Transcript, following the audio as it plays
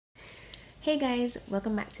Hey guys,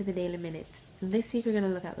 welcome back to the Daily Minute. This week we're going to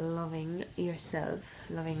look at loving yourself,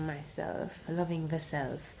 loving myself, loving the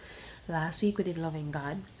self. Last week we did loving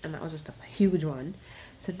God, and that was just a huge one.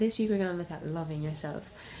 So this week we're going to look at loving yourself.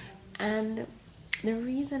 And the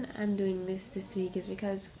reason I'm doing this week is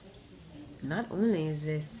because not only is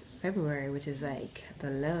this February, which is like the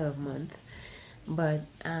love month, but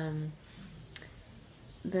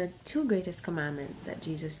the two greatest commandments that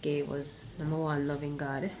Jesus gave was number one, loving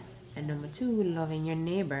God, and number two, loving your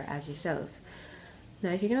neighbor as yourself.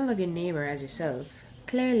 Now, if you're gonna love your neighbor as yourself,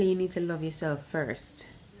 clearly you need to love yourself first.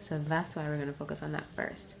 So that's why we're gonna focus on that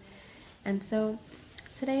first. And so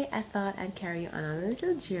today I thought I'd carry you on a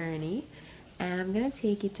little journey, and I'm gonna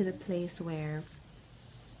take you to the place where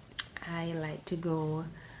I like to go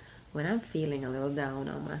when I'm feeling a little down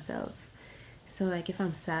on myself. So, like if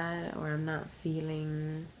I'm sad or I'm not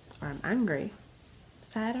feeling, or I'm angry,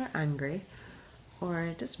 sad or angry,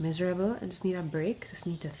 or just miserable and just need a break, just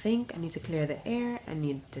need to think, I need to clear the air, I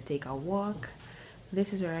need to take a walk,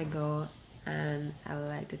 this is where I go, and I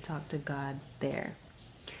like to talk to God there.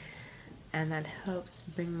 And that helps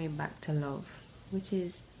bring me back to love, which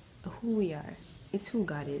is who we are. It's who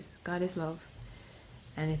God is. God is love.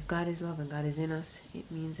 And if God is love and God is in us,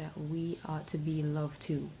 it means that we ought to be in love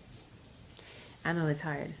too. I know it's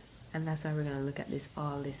hard, and that's why we're going to look at this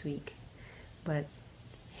all this week. But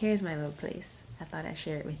here's my little place. I thought I'd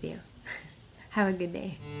share it with you. Have a good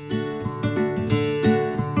day.